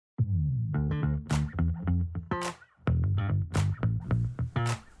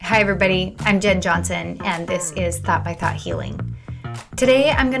Hi everybody, I'm Jen Johnson and this is Thought by Thought Healing. Today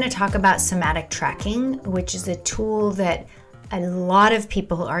I'm going to talk about somatic tracking, which is a tool that a lot of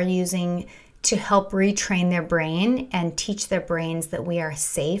people are using to help retrain their brain and teach their brains that we are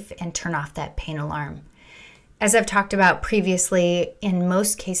safe and turn off that pain alarm. As I've talked about previously, in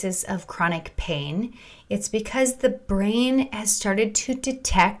most cases of chronic pain, it's because the brain has started to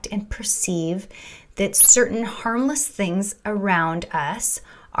detect and perceive that certain harmless things around us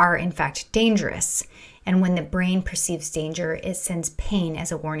are in fact dangerous. And when the brain perceives danger, it sends pain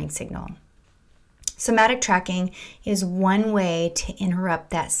as a warning signal. Somatic tracking is one way to interrupt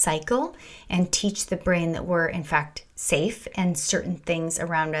that cycle and teach the brain that we're in fact safe and certain things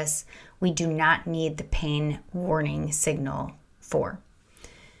around us we do not need the pain warning signal for.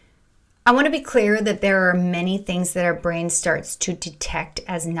 I want to be clear that there are many things that our brain starts to detect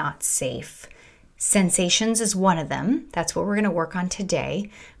as not safe. Sensations is one of them. That's what we're going to work on today.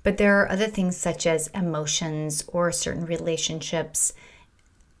 But there are other things such as emotions or certain relationships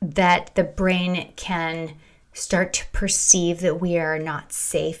that the brain can start to perceive that we are not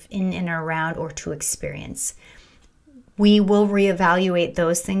safe in and around or to experience. We will reevaluate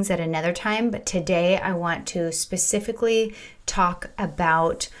those things at another time, but today I want to specifically talk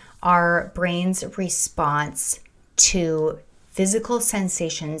about our brain's response to physical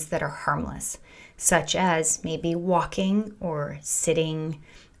sensations that are harmless, such as maybe walking or sitting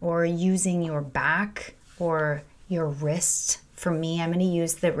or using your back or your wrist. For me, I'm going to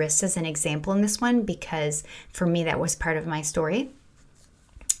use the wrist as an example in this one because for me that was part of my story.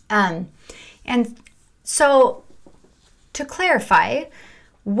 And so to clarify,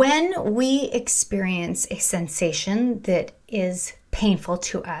 when we experience a sensation that is painful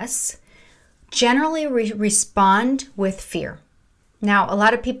to us, generally we respond with fear. Now, a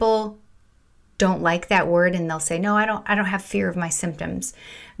lot of people don't like that word and they'll say, no, I don't have fear of my symptoms.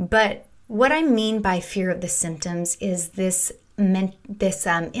 But what I mean by fear of the symptoms is this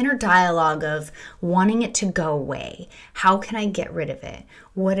inner dialogue of wanting it to go away. How can I get rid of it?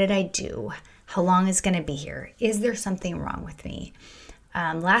 What did I do? How long is it going to be here? Is there something wrong with me?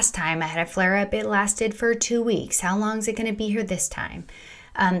 Last time I had a flare-up, it lasted for 2 weeks. How long is it going to be here this time?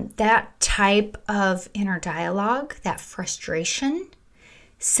 That type of inner dialogue, that frustration,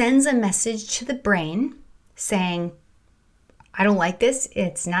 sends a message to the brain saying, I don't like this,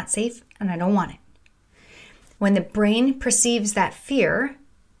 it's not safe, and I don't want it. When the brain perceives that fear,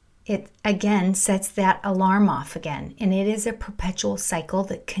 it again sets that alarm off again. And it is a perpetual cycle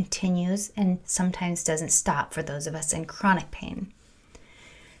that continues and sometimes doesn't stop for those of us in chronic pain.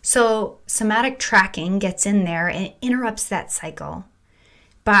 So somatic tracking gets in there and interrupts that cycle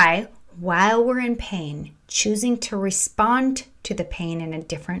by, while we're in pain, choosing to respond to the pain in a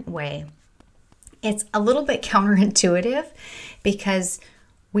different way. It's a little bit counterintuitive because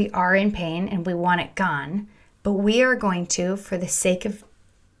we are in pain and we want it gone, but we are going to, for the sake of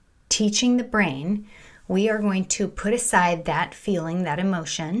teaching the brain, we are going to put aside that feeling, that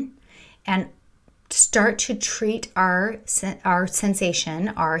emotion, and start to treat our sensation,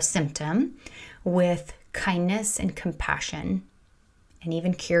 our symptom, with kindness and compassion, and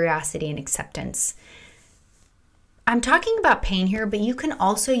even curiosity and acceptance. I'm talking about pain here, but you can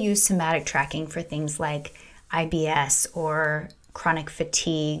also use somatic tracking for things like IBS or chronic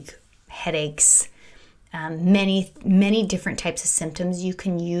fatigue, headaches, many different types of symptoms. You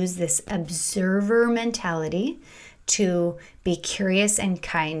can use this observer mentality to be curious and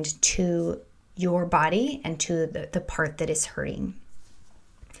kind to your body and to the part that is hurting.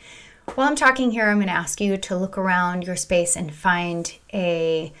 While I'm talking here, I'm going to ask you to look around your space and find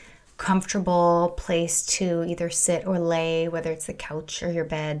a comfortable place to either sit or lay, whether it's the couch or your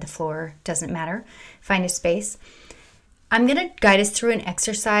bed, the floor, doesn't matter. Find a space. I'm going to guide us through an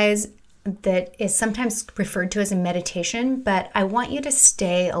exercise that is sometimes referred to as a meditation, but I want you to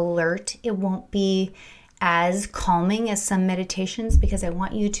stay alert. It won't be as calming as some meditations because I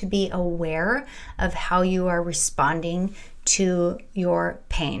want you to be aware of how you are responding to your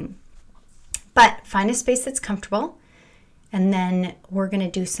pain. But find a space that's comfortable, and then we're going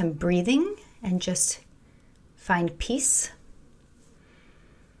to do some breathing and just find peace.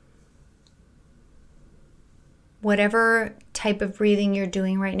 Whatever type of breathing you're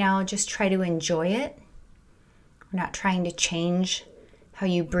doing right now, just try to enjoy it. We're not trying to change how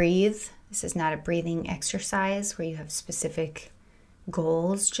you breathe. This is not a breathing exercise where you have specific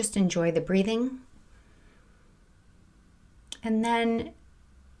goals. Just enjoy the breathing. And then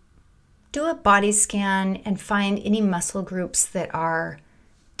do a body scan and find any muscle groups that are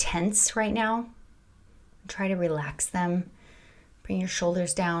tense right now. Try to relax them. Bring your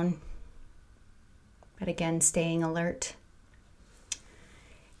shoulders down. But again, staying alert.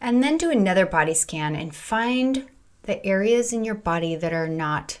 And then do another body scan and find the areas in your body that are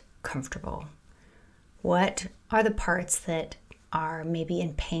not comfortable. What are the parts that are maybe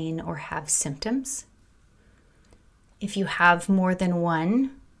in pain or have symptoms? If you have more than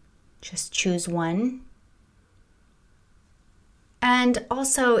one, just choose one. And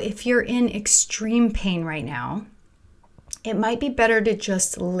also, if you're in extreme pain right now, it might be better to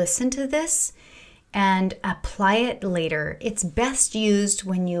just listen to this and apply it later. It's best used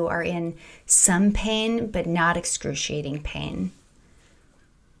when you are in some pain, but not excruciating pain.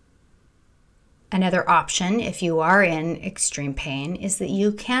 Another option, if you are in extreme pain, is that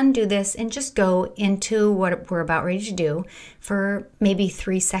you can do this and just go into what we're about ready to do for maybe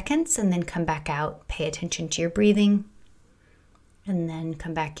 3 seconds and then come back out. Pay attention to your breathing and then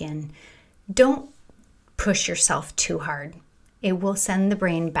come back in. Don't push yourself too hard. It will send the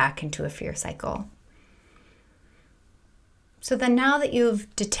brain back into a fear cycle. So then now that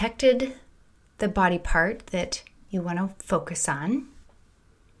you've detected the body part that you want to focus on,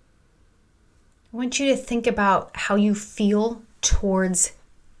 I want you to think about how you feel towards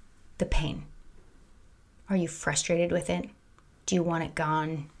the pain. Are you frustrated with it? Do you want it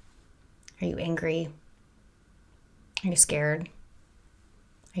gone? Are you angry? Are you scared?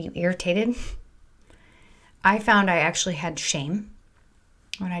 Are you irritated? I found I actually had shame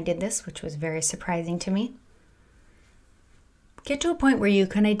when I did this, which was very surprising to me. Get to a point where you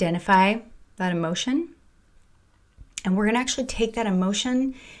can identify that emotion, and we're going to actually take that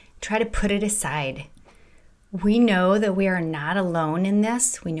emotion, try to put it aside. We know that we are not alone in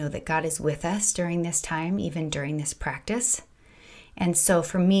this. We know that God is with us during this time, even during this practice. And so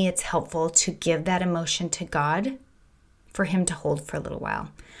for me, it's helpful to give that emotion to God for Him to hold for a little while.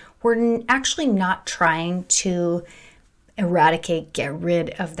 We're actually not trying to eradicate, get rid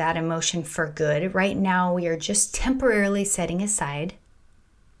of that emotion for good. Right now, we are just temporarily setting aside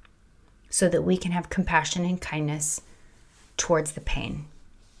so that we can have compassion and kindness towards the pain.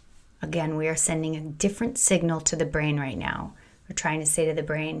 Again, we are sending a different signal to the brain right now. We're trying to say to the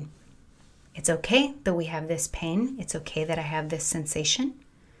brain, it's okay that we have this pain. It's okay that I have this sensation.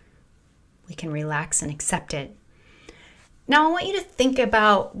 We can relax and accept it. Now, I want you to think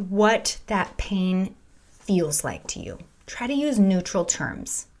about what that pain feels like to you. Try to use neutral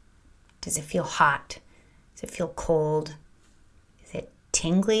terms. Does it feel hot? Does it feel cold? Is it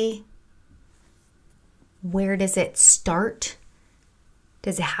tingly? Where does it start?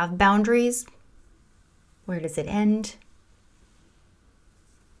 Does it have boundaries? Where does it end?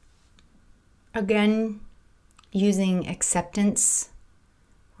 Again, using acceptance.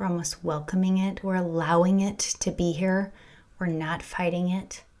 We're almost welcoming it. We're allowing it to be here. We're not fighting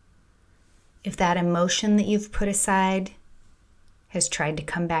it. If that emotion that you've put aside has tried to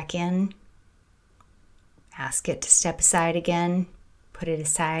come back in, ask it to step aside again, put it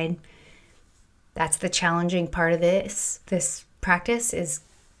aside. That's the challenging part of this practice, is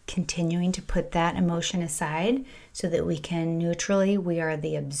continuing to put that emotion aside so that we can neutrally, we are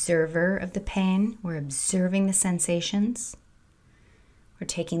the observer of the pain. We're observing the sensations. We're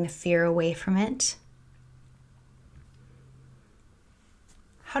taking the fear away from it.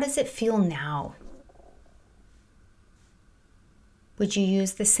 How does it feel now? Would you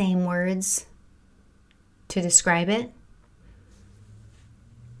use the same words to describe it?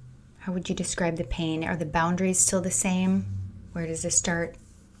 How would you describe the pain? Are the boundaries still the same? Where does it start?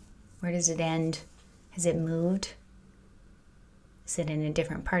 Where does it end? Has it moved? Is it in a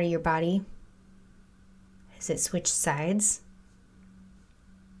different part of your body? Has it switched sides?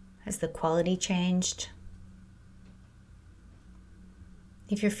 Has the quality changed?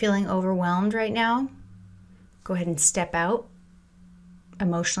 If you're feeling overwhelmed right now, go ahead and step out.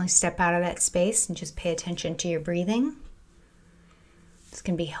 Emotionally step out of that space and just pay attention to your breathing. This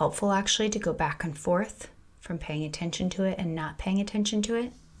can be helpful actually to go back and forth from paying attention to it and not paying attention to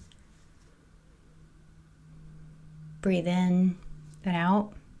it. Breathe in and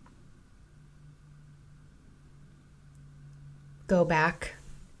out. Go back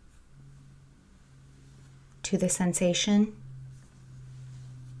to the sensation.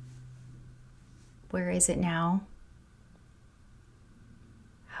 Where is it now?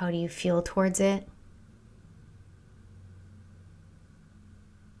 How do you feel towards it?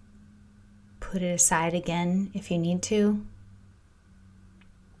 Put it aside again if you need to.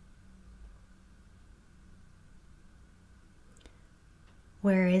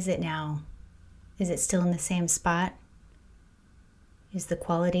 Where is it now? Is it still in the same spot? Is the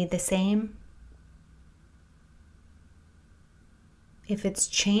quality the same? If it's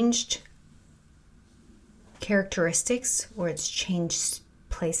changed characteristics, or it's changed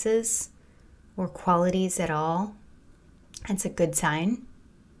places or qualities at all, that's a good sign.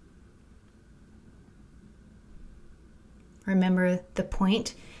 Remember, the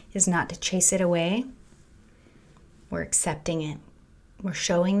point is not to chase it away. We're accepting it. We're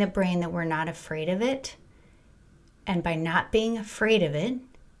showing the brain that we're not afraid of it. And by not being afraid of it,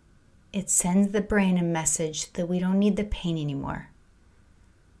 it sends the brain a message that we don't need the pain anymore.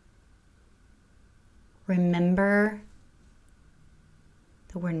 Remember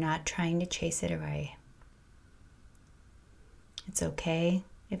that we're not trying to chase it away. It's okay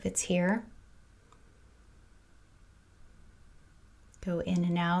if it's here. Go in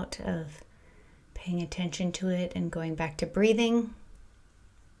and out of paying attention to it and going back to breathing.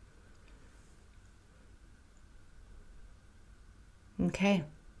 Okay.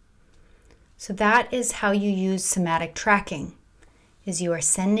 So that is how you use somatic tracking, is you are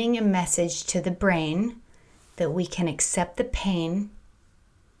sending a message to the brain that we can accept the pain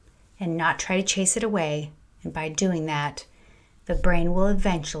and not try to chase it away. And by doing that, the brain will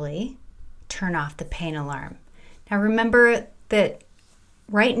eventually turn off the pain alarm. Now remember that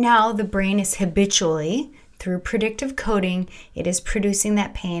right now the brain is habitually, through predictive coding, it is producing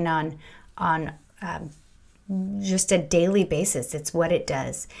that pain on just a daily basis. It's what it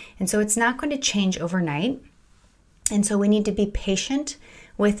does. And so it's not going to change overnight. And so we need to be patient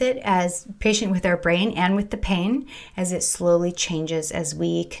with it, as patient with our brain and with the pain, as it slowly changes as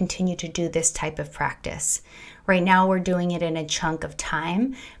we continue to do this type of practice. Right now we're doing it in a chunk of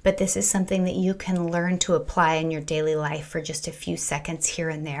time, but this is something that you can learn to apply in your daily life for just a few seconds here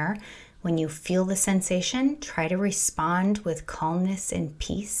and there. When you feel the sensation, try to respond with calmness and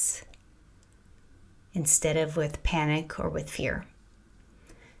peace instead of with panic or with fear.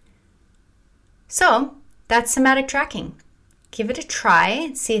 So that's somatic tracking. Give it a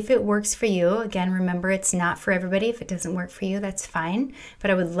try, see if it works for you. Again, remember, it's not for everybody. If it doesn't work for you, that's fine.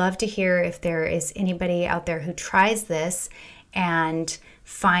 But I would love to hear if there is anybody out there who tries this and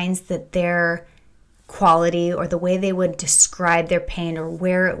finds that their quality or the way they would describe their pain or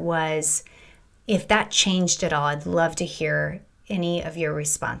where it was, if that changed at all. I'd love to hear any of your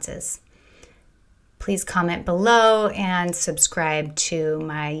responses. Please comment below and subscribe to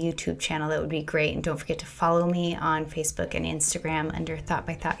my YouTube channel. That would be great. And don't forget to follow me on Facebook and Instagram under Thought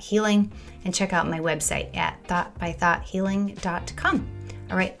by Thought Healing, and check out my website at thoughtbythoughthealing.com.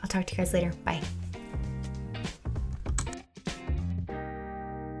 All right, I'll talk to you guys later. Bye.